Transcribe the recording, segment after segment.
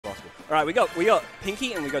All right, we got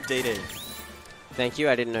Pinky and we got DD. Thank you.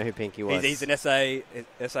 I didn't know who Pinky was. He's an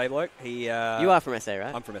SA bloke. You are from SA,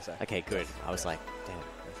 right? I'm from SA. Okay, good. I was like, damn.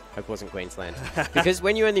 Hope it wasn't Queensland. Because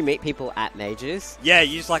when you only meet people at majors... Yeah,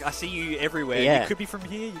 you just like, I see you everywhere. Yeah. You could be from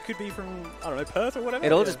here. You could be from, I don't know, Perth or whatever.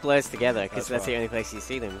 It all just blurs together because that's the only place you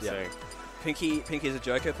see them. Yeah. So. Pinky's a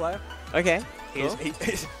Joker player. Okay.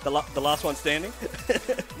 He's the last one standing.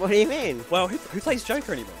 What do you mean? Well, who plays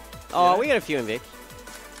Joker anymore? Oh, we got a few in Vic.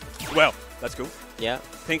 Well, that's cool. Yeah.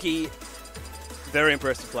 Pinky, very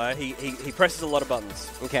impressive player. He presses a lot of buttons.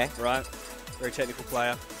 Okay. Right. Very technical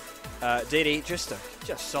player. DD, just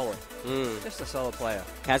solid. Just a solid player.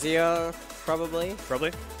 Kazuya, probably.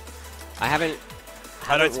 Probably. I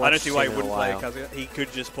don't see why he wouldn't play Kazuya. He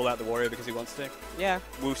could just pull out the Warrior because he wants to. Yeah.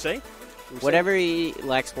 We'll see. Whatever he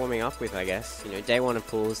likes warming up with, I guess. You know, day one of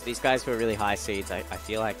pools. These guys who are really high seeds, I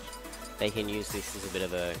feel like they can use this as a bit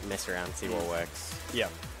of a mess around, see what works. Yeah.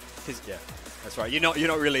 Yeah, that's right. You're not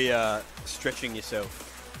really stretching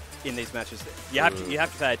yourself in these matches. You have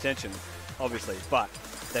to pay attention, obviously, but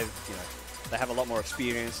they have a lot more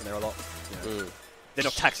experience and they're a lot they're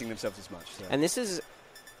not taxing themselves as much. So. And this is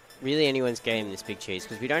really anyone's game, this Big Cheese,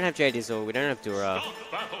 because we don't have J Dizzle, we don't have Dura.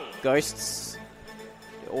 Ghost's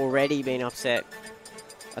already been upset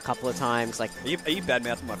a couple of times. Like, are you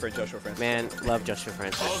bad-mouthing my friend Joshua Francis? Man, love Joshua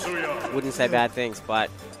Francis. Wouldn't say bad things,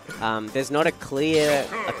 but there's not a clear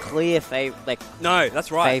favorite. Like, no, that's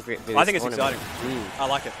right. Favorite I think it's exciting. I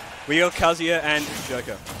like it. We got Kazuya and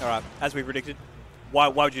Joker. All right, as we predicted. Why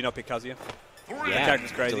would you not pick Kazuya? Yeah, the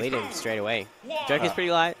character's crazy. Delete him straight away. Joker's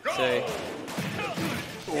pretty light, so...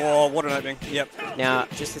 Oh, what an opening. Yep. Now,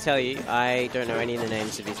 just to tell you, I don't know any of the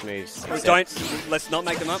names of his moves. Let's not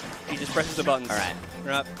make them up. He just presses the buttons. All right.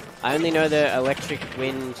 Right. I only know the electric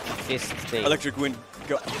wind fist thing. Electric wind...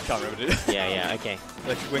 can't remember it. Yeah, okay.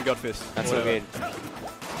 Electric wind god fist. That's all good.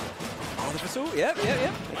 Oh, the pistol? Yeah.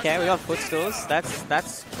 Okay, we got footstools.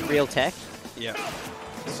 That's real tech. Yeah.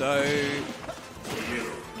 So...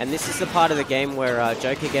 And this is the part of the game where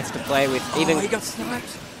Joker gets to play with even he got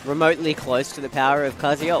sniped. Remotely close to the power of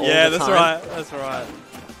Kazuya all the time. That's right.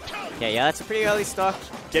 Okay, yeah, that's a pretty early stock.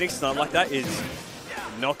 Getting sniped like that is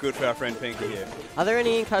not good for our friend Pinky here. Are there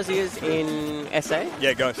any Kazuyas in SA?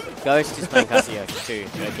 Yeah, Ghost. Ghost is playing Kazuya too,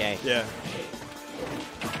 okay. Yeah.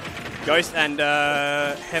 Ghost and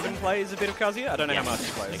Heaven plays a bit of Kazuya. I don't know how much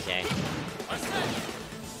he plays. Okay.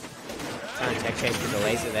 Trying to tech chase with the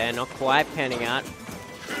laser there, not quite panning out.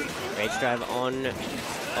 Rage drive on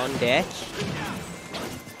deck.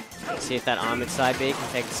 See if that armored side B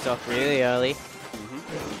can take the stock really early.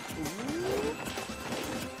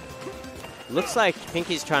 Looks like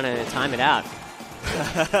Pinky's trying to time it out.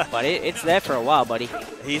 But it's there for a while, buddy.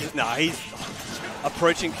 He's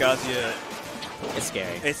approaching Kazuya. It's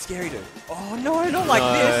scary. It's scary, dude. Oh no, not like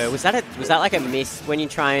this. Was that like a miss when you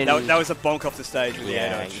try and... That was a bonk off the stage with the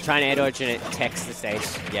air dodge. You try and air dodge and it techs the stage.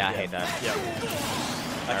 Yeah, I hate that.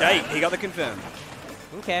 Yeah. Okay, he got the confirm.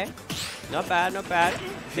 Okay. Not bad, not bad.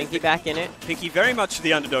 Pinky back in it. Pinky very much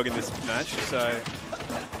the underdog in this match, so...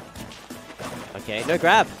 Okay, no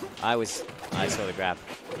grab. I saw the grab.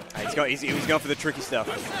 He was going for the tricky stuff.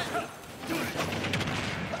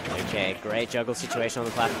 Okay, great juggle situation on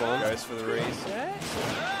the platform. Goes for the reset.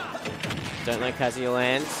 Don't let Kazuya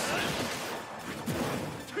land.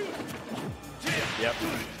 Yep.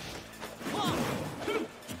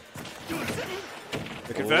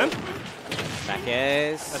 The confirm. Back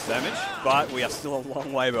airs. That's damage, but we are still a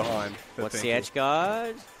long way behind. What's the edge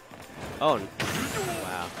guard? Oh,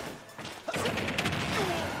 wow.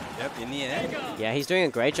 Yep, in the air. Yeah, he's doing a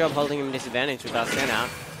great job holding him disadvantage without send out.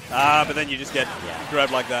 But then you just get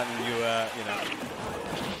grabbed like that and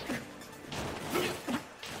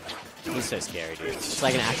He's so scary, dude. It's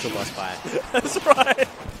like an actual boss fight. That's right.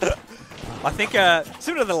 I think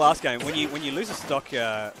similar to the last game, when you lose a stock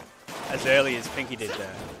as early as Pinky did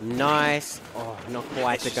there. Nice. Oh, not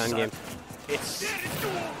quite the gun game. It's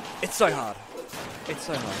so hard. It's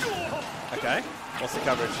so hard. Okay. What's the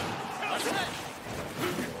coverage?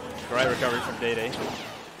 Great recovery from DD.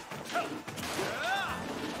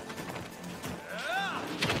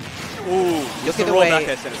 Ooh, look at the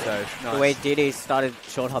way DD started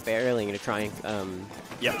short hop aerialing to try and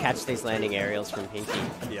catch these landing aerials from Pinky.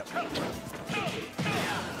 Yep.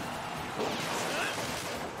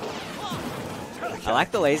 I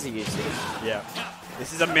like the laser usage. Yeah.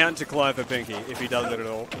 This is a mountain to climb for Pinky if he does it at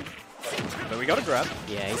all. But we got a grab.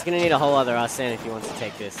 Yeah, he's going to need a whole other Arsene if he wants to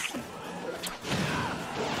take this.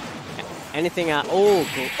 Anything out? Oh,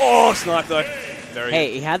 cool. Oh, snipe though. Very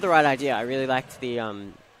good. He had the right idea. I really liked the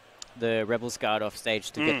Rebels guard off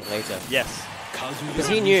stage to get the laser. Yes. Because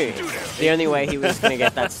he knew the only way he was going to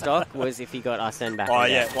get that stock was if he got Arsene back. Oh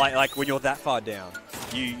yeah, like when you're that far down,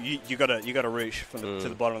 you gotta reach from to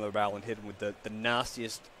the bottom of the barrel and hit him with the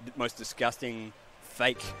nastiest, most disgusting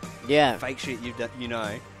fake shit you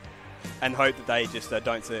know, and hope that they just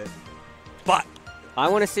don't see it. But I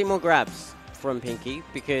want to see more grabs from Pinky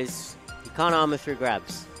because he can't armor through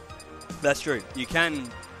grabs. That's true. You can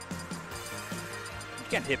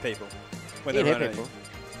hit people when You they're can hit running. people.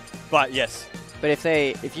 But yes, But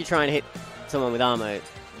if you try and hit someone with armor,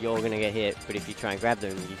 you're going to get hit. But if you try and grab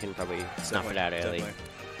them, you can probably snuff it out early. Definitely.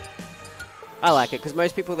 I like it because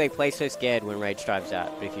most people, they play so scared when Rage Drive's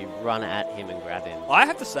out. But if you run at him and grab him. I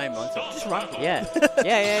have the same mindset. Just run. Yeah.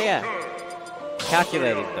 Yeah.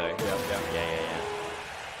 Calculated, though. Yeah.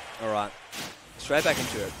 All right. Straight back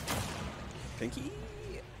into it. Pinky.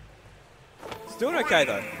 It's doing okay,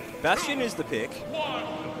 though. Bastion is the pick.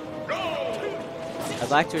 I'd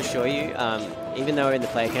like to assure you, even though in the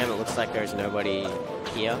player cam it looks like there's nobody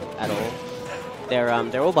here at all,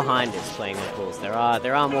 they're all behind us playing their pools. There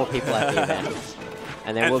are more people at the event,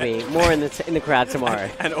 and there will be more in the crowd tomorrow.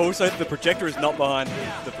 And also, the projector is not behind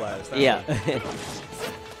the players. Yeah.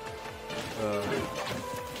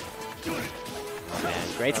 Man,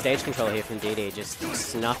 great stage control here from DD, just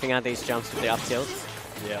snuffing out these jumps with the up tilts.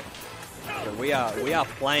 Yeah. So we are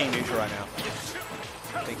playing neutral right now.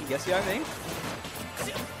 Pinky gets the opening.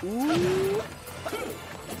 Ooh.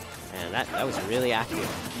 Man, that was really active.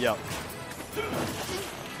 Yep.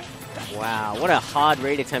 Wow, what a hard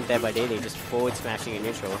read attempt there by DD, just forward smashing in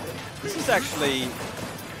neutral. This is actually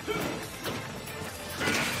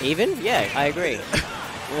Even? Yeah, I agree.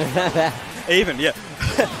 even. Yeah.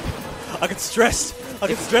 I get stressed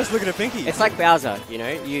looking at Pinky. It's like Bowser, you know?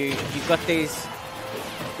 You've got these,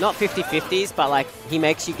 not 50-50s, but like he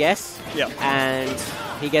makes you guess. Yeah. And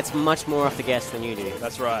he gets much more off the guess than you do.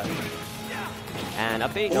 That's right. And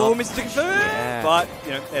up beat. Oh, Mr. Confirm! Yeah. But,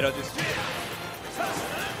 you know, Edo just...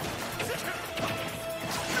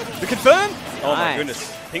 The confirm! Oh my Nice.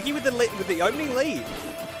 goodness. Pinky with the opening lead.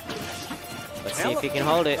 Let's see if he can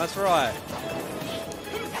hold it. That's right.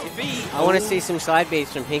 I want to see some side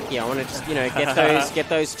beats from Pinky. I want to just, get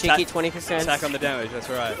those cheeky 20%. Attack on the damage, that's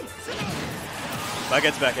right. Back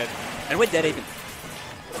end. And we're dead even.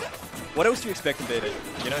 What else do you expect from DD?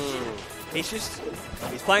 You know?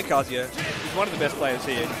 He's playing Kazuya. He's one of the best players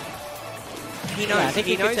here. He knows. Yeah, I think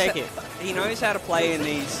he could take it. He knows how to play in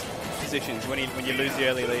these positions when you lose the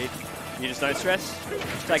early lead. You just don't stress. Just take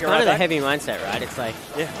It's it kind right of the back. heavy mindset, right? It's like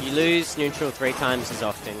you lose neutral 3 times as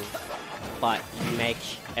often, but you make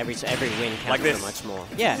every win count Like this. so much more.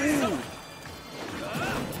 Yeah.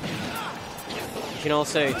 You can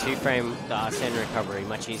also 2-frame the Arsene recovery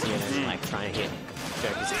much easier than like trying to hit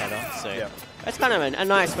Joker's head off. So that's kind of a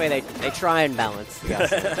nice way they try and balance the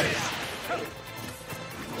Arsene.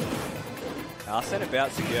 Arsene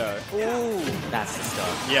about to go. Ooh, that's the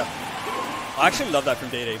stuff. Yep. I actually love that from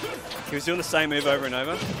DD. He was doing the same move over and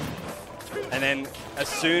over. And then as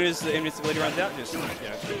soon as the invincibility runs out, just,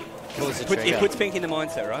 Pulls the it trigger. puts Pink in the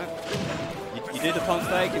mindset, right? You do the pump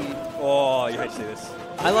fake and, oh, you hate to see this.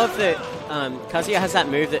 I love that Kazuya has that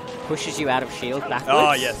move that pushes you out of shield backwards.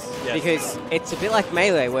 Oh, yes. Because it's a bit like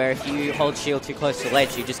Melee, where if you hold shield too close to the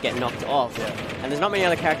ledge, you just get knocked off. Yeah. And there's not many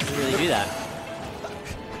other characters who really do that.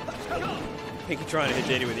 Pinky trying to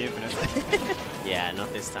hit DD with the infinite. Yeah,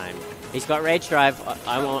 not this time. He's got Rage Drive.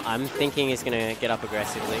 I'm thinking he's going to get up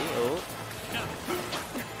aggressively. Ooh.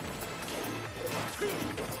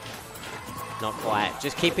 Not quite.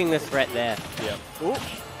 Just keeping the threat there. Yep. Ooh.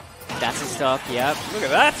 That's a stock, yep. Look at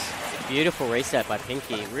that. Beautiful reset by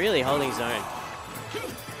Pinky. Really holding his own.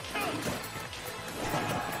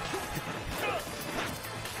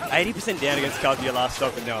 %80 down against Kazuya last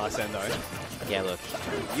stock with no Arsene, though. Yeah, look.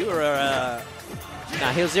 You were,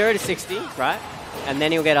 Now, he'll 0 to 60, right? And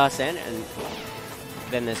then he'll get Arsene, and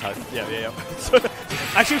then there's hope. Yeah.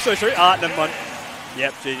 Actually, so true. Never mind.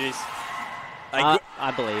 Yep, GG's.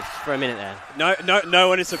 I believe, for a minute there. No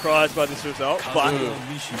one is surprised by this result, but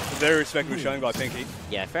very respectable showing by Pinky.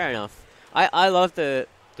 Yeah, fair enough. I love the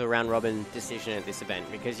round robin decision at this event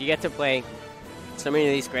because you get to play so many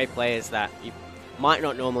of these great players that you might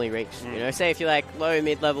not normally reach. You know, say if you're like low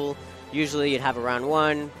mid level, usually you'd have a round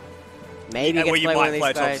 1. Maybe you get to play one of these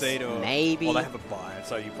guys. Top seed or they have a buy,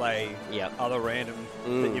 so you play other random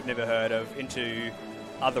that you've never heard of into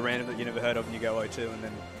other random that you never heard of, and you go 0-2, and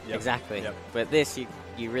then exactly. But this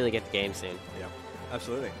you really get the game soon. Yeah,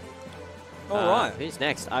 absolutely. All right. Who's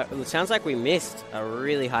next? It sounds like we missed a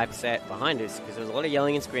really hype set behind us because there was a lot of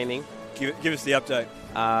yelling and screaming. Give us the update.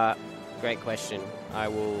 Great question. I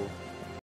will